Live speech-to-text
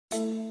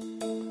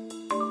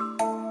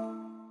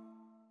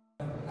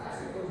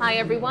Hi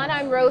everyone,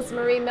 I'm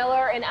Rosemarie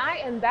Miller and I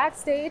am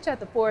backstage at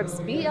the Forbes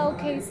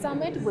BLK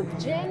Summit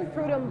with Jen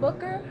Prudhomme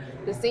Booker,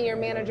 the Senior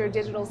Manager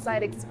Digital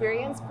Site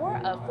Experience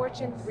for a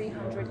Fortune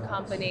 300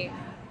 company.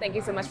 Thank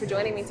you so much for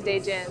joining me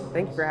today, Jen.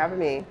 Thank you for having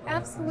me.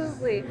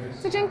 Absolutely.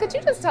 So Jen, could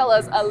you just tell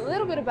us a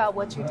little bit about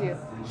what you do?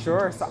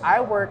 Sure. So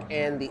I work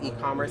in the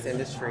e-commerce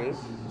industry,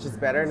 which is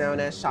better known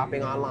as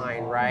shopping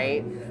online,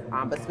 right?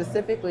 But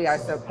specifically, I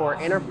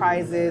support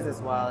enterprises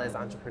as well as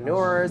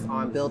entrepreneurs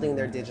on building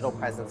their digital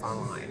presence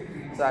online.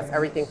 So that's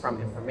everything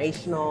from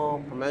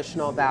informational,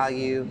 promotional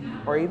value,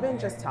 or even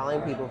just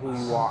telling people who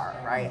you are,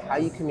 right? How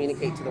you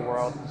communicate to the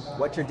world,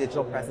 what your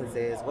digital presence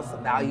is, what's the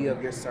value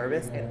of your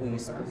service, and who you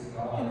serve.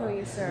 And who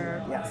you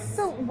serve. Yes.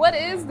 So what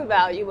is the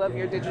value of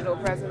your digital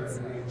presence?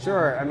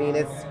 Sure. I mean,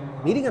 it's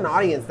meeting an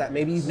audience that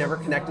maybe you've never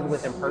connected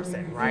with in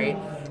person, right?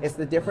 It's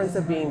the difference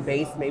of being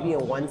based maybe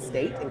in one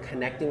state and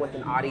connecting with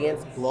an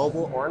audience,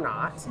 global or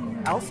not,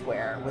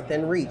 elsewhere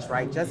within reach,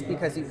 right? Just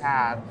because you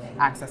have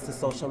access to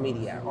social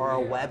media or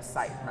a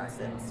website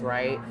presence,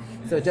 right?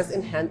 So just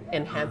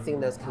enhancing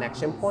those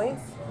connection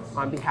points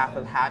on behalf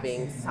of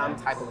having some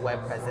type of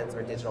web presence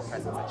or digital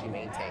presence that you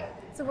maintain.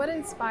 So what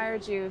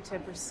inspired you to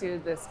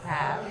pursue this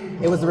path?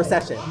 It was the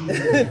recession.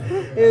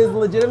 It was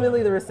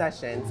legitimately the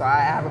recession. So I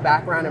have a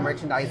background in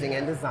merchandising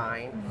and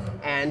design.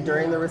 And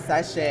during the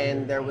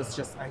recession, there was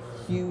just a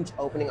huge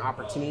opening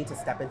opportunity to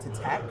step into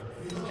tech.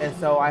 And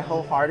so I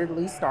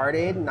wholeheartedly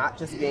started not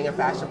just being a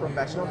fashion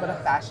professional, but a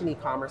fashion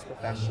e-commerce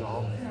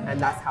professional. And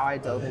that's how I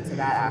dove into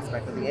that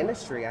aspect of the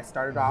industry. I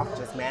started off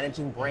just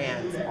managing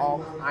brands,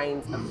 all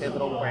kinds of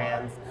pivotal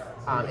brands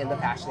in the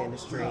fashion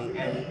industry,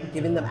 and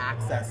giving them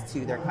access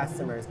to their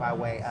customers by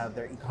way of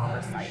their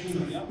e-commerce sites.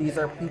 These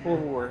are people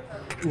who were,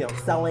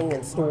 selling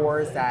in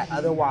stores that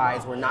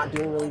otherwise were not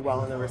doing really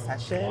well in the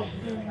recession,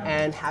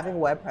 and having a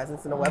web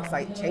presence and a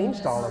website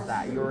changed all of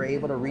that. You were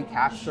able to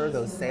recapture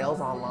those sales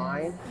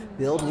online,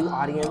 build new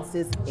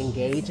audiences,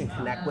 engage and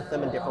connect with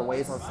them in different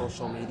ways on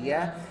social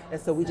media.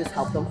 And so we just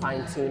helped them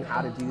fine tune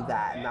how to do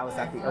that. And that was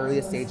at the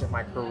earliest stage of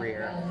my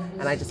career.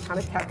 And I just kind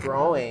of kept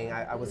growing.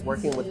 I was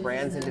working with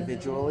brands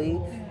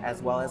individually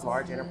as well as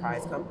large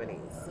enterprise companies.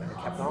 And it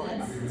kept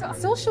going. So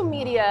social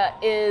media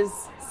is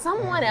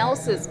someone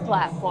else's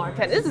platform.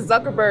 This is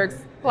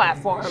Zuckerberg's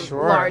platform,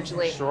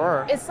 largely.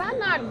 Sure. Is that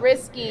not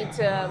risky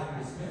to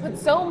put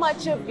so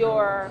much of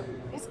your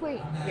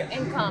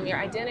income, your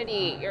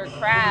identity, your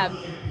craft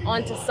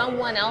onto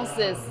someone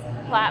else's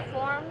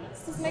platform?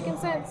 Is this making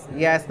sense?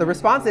 Yes, the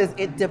response is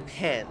it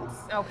depends.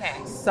 Okay.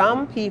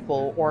 Some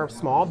people or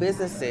small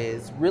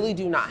businesses really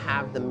do not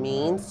have the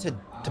means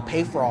to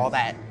pay for all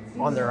that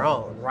on their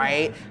own,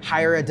 right?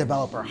 Hire a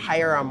developer,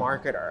 hire a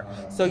marketer.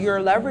 So you're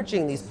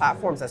leveraging these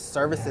platforms as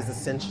services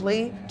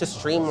essentially to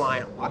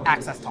streamline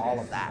access to all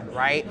of that,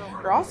 right?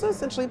 You're also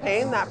essentially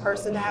paying that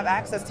person to have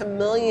access to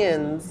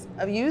millions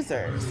of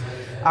users.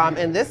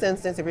 In this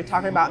instance, if you're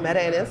talking about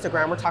Meta and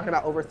Instagram, we're talking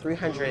about over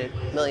 300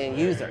 million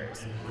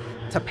users.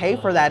 To pay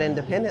for that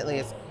independently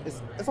is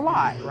a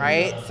lot,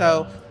 right?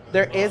 So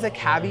there is a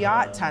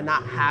caveat to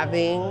not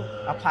having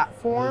a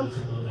platform,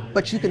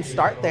 but you can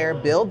start there,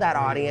 build that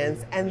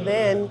audience, and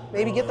then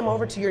maybe get them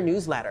over to your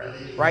newsletter,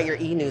 right? Your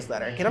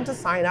e-newsletter, get them to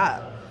sign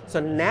up.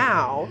 So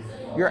now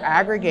you're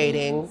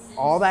aggregating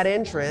all that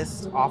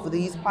interest off of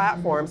these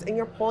platforms and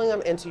you're pulling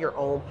them into your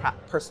own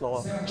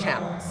personal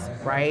channels,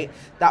 right?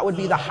 That would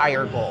be the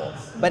higher goal.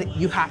 But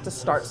you have to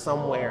start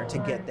somewhere to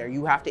get there.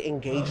 You have to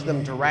engage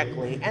them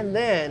directly and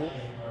then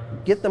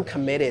get them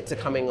committed to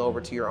coming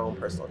over to your own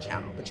personal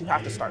channel, but you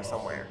have to start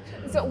somewhere.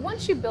 So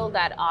once you build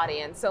that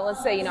audience, so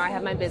let's say, I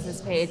have my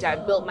business page,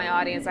 I've built my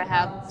audience, I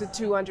have the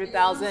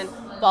 200,000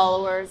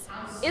 followers.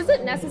 Is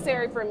it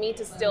necessary for me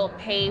to still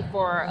pay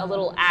for a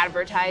little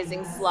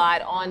advertising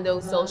slot on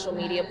those social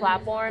media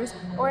platforms?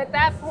 Or at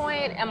that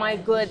point, am I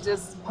good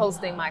just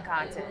posting my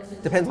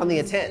content? Depends on the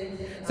intent.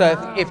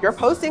 So if you're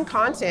posting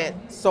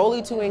content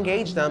solely to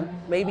engage them,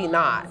 maybe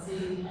not.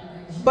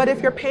 But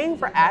if you're paying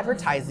for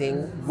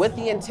advertising with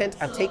the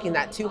intent of taking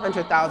that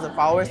 200,000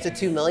 followers to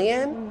 2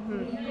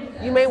 million,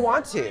 you may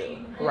want to,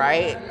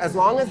 right? As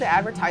long as the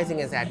advertising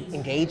is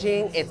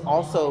engaging, it's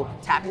also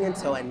tapping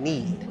into a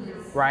need,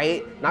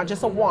 right? Not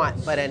just a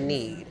want, but a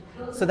need.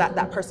 So that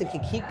that person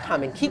can keep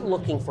coming, keep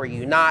looking for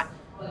you, not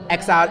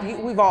X out.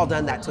 We've all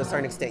done that to a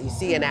certain extent. You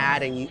see an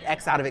ad and you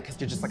X out of it because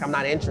you're just like, I'm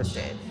not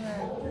interested.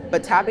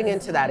 But tapping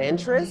into that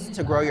interest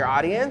to grow your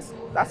audience,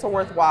 that's a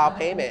worthwhile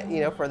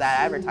payment, for that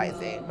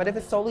advertising. But if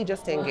it's solely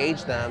just to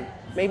engage them,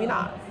 maybe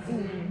not.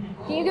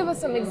 Can you give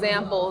us some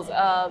examples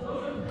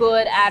of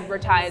good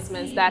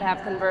advertisements that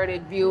have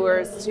converted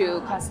viewers to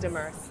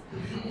customers?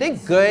 I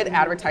think good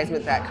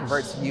advertisement that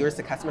converts viewers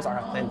to customers are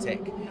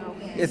authentic.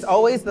 It's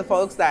always the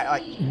folks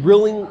that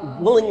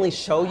willingly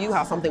show you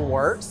how something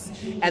works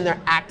and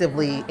they're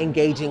actively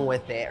engaging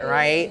with it,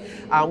 right?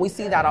 We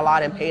see that a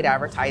lot in paid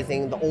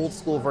advertising. The old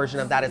school version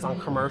of that is on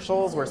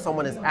commercials where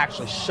someone is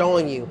actually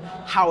showing you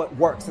how it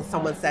works and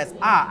someone says,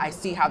 I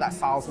see how that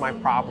solves my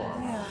problem.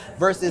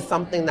 Versus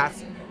something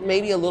that's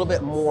maybe a little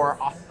bit more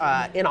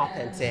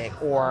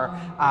inauthentic or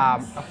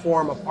a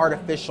form of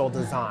artificial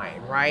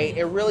design, right?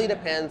 It really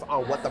depends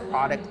on what the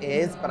product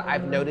is, but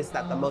I've noticed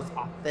that the most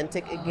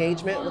authentic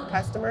engagement with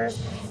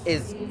customers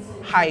is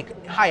high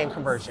in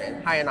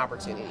conversion, high in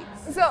opportunity.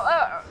 So,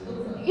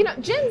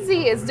 Gen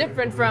Z is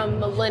different from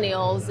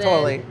millennials. And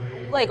Totally.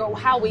 like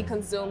how we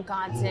consume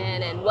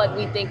content and what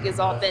we think is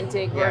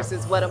authentic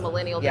versus what a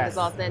millennial thinks is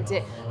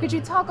authentic. Could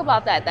you talk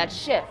about that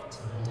shift?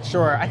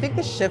 Sure. I think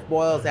the shift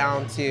boils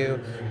down to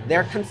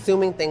they're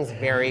consuming things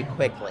very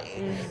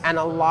quickly. And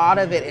a lot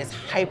of it is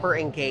hyper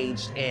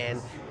engaged in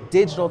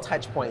digital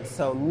touch points,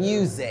 so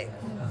music,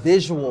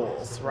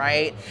 visuals,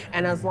 right?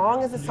 And as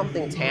long as it's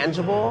something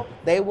tangible,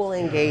 they will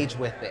engage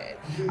with it.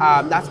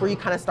 That's where you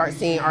kind of start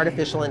seeing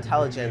artificial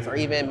intelligence or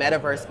even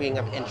metaverse being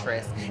of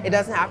interest. It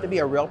doesn't have to be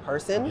a real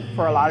person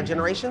for a lot of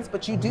generations,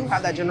 but you do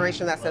have that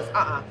generation that says,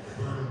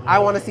 I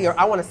want to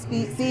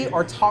see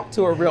or talk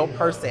to a real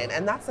person,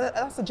 and that's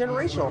a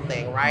generational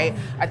thing, right?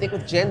 I think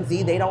with Gen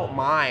Z, they don't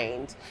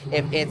mind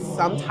if it's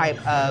some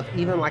type of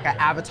even like an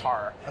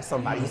avatar of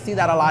somebody. You see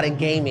that a lot in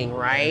gaming,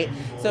 right?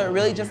 So it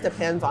really just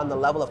depends on the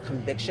level of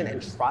conviction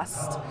and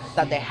trust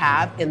that they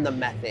have in the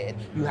method.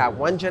 You have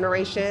one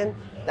generation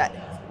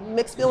that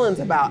mixed feelings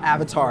about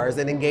avatars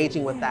and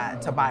engaging with that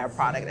to buy a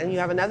product. And you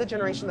have another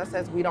generation that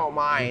says we don't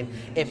mind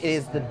if it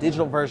is the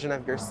digital version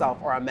of yourself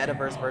or a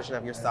metaverse version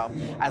of yourself,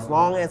 as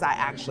long as I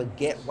actually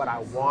get what I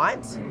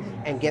want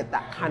and get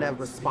that kind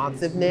of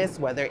responsiveness,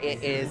 whether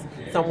it is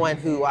someone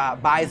who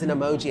buys an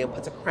emoji and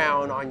puts a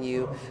crown on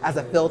you as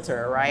a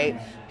filter,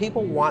 right?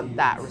 People want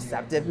that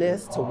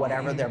receptiveness to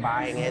whatever they're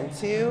buying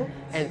into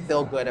and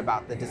feel good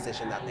about the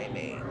decision that they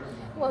made.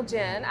 Well,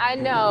 Jen, I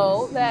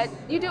know that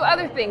you do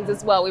other things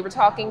as well. We were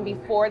talking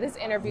before this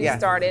interview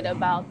started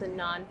about the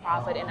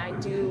nonprofit, and I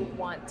do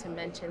want to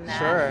mention that.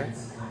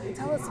 Sure.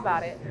 Tell us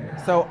about it.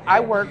 So I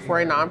work for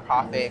a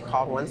nonprofit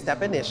called One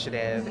Step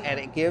Initiative, and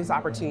it gives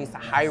opportunities to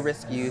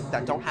high-risk youth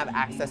that don't have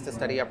access to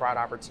study abroad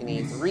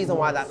opportunities. The reason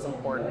why that's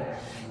important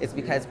is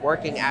because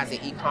working as an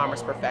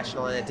e-commerce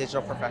professional and a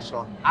digital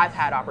professional, I've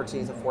had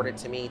opportunities afforded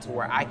to me to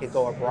where I could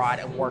go abroad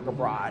and work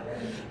abroad.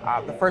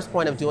 The first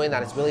point of doing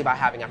that is really by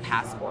having a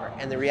passport.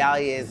 And the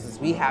reality is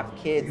we have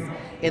kids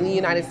in the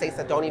United States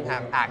that don't even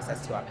have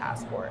access to a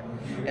passport.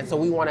 And so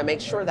we want to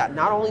make sure that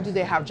not only do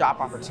they have job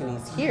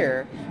opportunities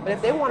here, but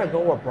if they want to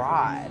go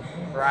abroad,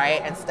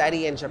 right, and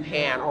study in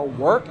Japan or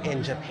work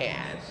in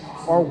Japan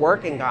or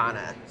work in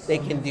Ghana, they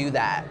can do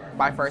that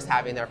by first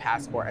having their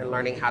passport and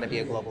learning how to be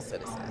a global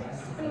citizen.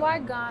 And why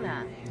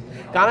Ghana?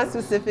 Ghana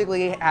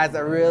specifically has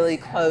a really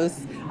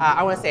close,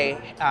 I want to say,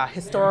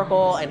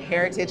 historical and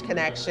heritage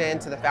connection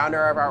to the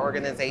founder of our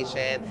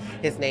organization.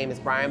 His name is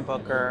Brian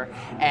Booker.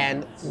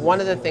 And one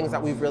of the things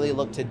that we've really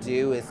looked to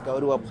do is go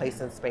to a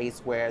place and space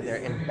where they're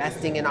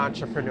investing in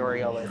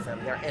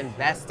entrepreneurialism. They're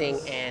investing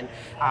in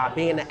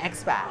being an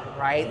expat,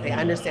 right? They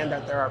understand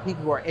that there are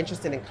people who are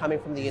interested in coming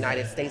from the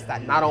United States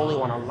that not only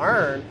want to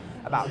learn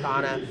about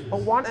Ghana,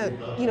 but want to,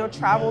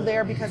 travel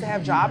there because they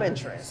have job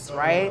interests,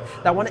 right?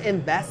 That want to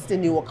invest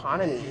in new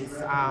economies.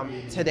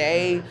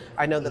 Today,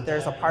 I know that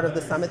there's a part of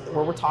the summit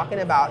where we're talking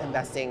about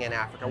investing in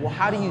Africa. Well,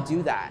 how do you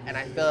do that? And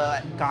I feel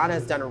like Ghana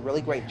has done a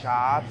really great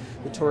job,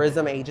 the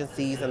tourism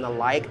agencies and the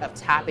like, of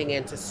tapping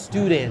into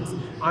students,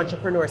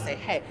 entrepreneurs, say,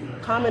 hey,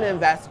 come and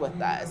invest with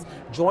us.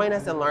 Join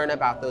us and learn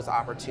about those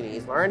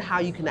opportunities. Learn how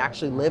you can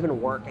actually live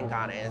and work in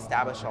Ghana and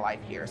establish a life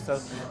here. So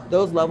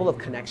those level of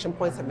connection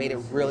points have made it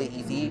really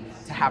easy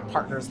to have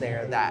partners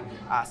there that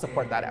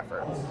support that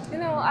effort.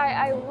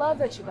 I love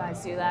that you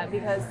guys do that,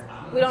 because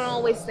we don't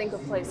always think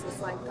of places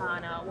like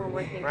Ghana when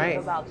we're thinking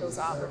about those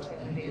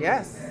opportunities.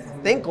 Yes,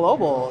 think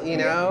global,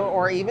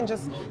 or even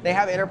just they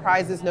have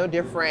enterprises no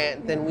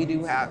different than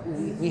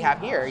we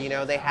have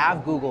here. They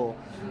have Google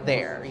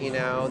there.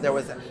 There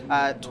was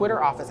a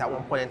Twitter office at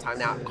one point in time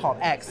now called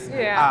X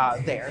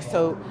there.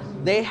 So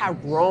they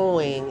have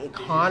growing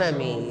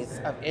economies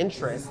of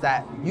interest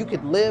that you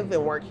could live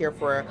and work here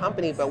for a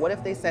company, but what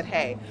if they said,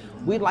 hey,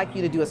 we'd like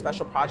you to do a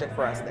special project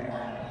for us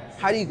there?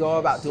 How do you go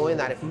about doing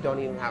that if you don't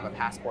even have a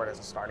passport as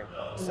a starting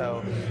point?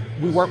 So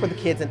we work with the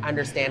kids in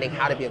understanding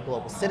how to be a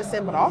global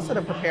citizen, but also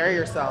to prepare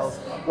yourselves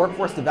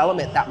workforce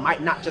development that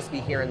might not just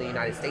be here in the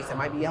United States, it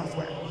might be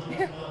elsewhere.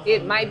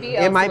 It might be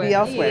elsewhere. It might be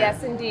elsewhere.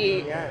 Yes,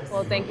 indeed. Yes.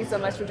 Well, thank you so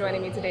much for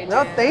joining me today, Jen.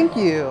 No, thank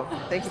you.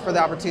 Thank you for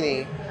the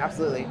opportunity.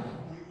 Absolutely.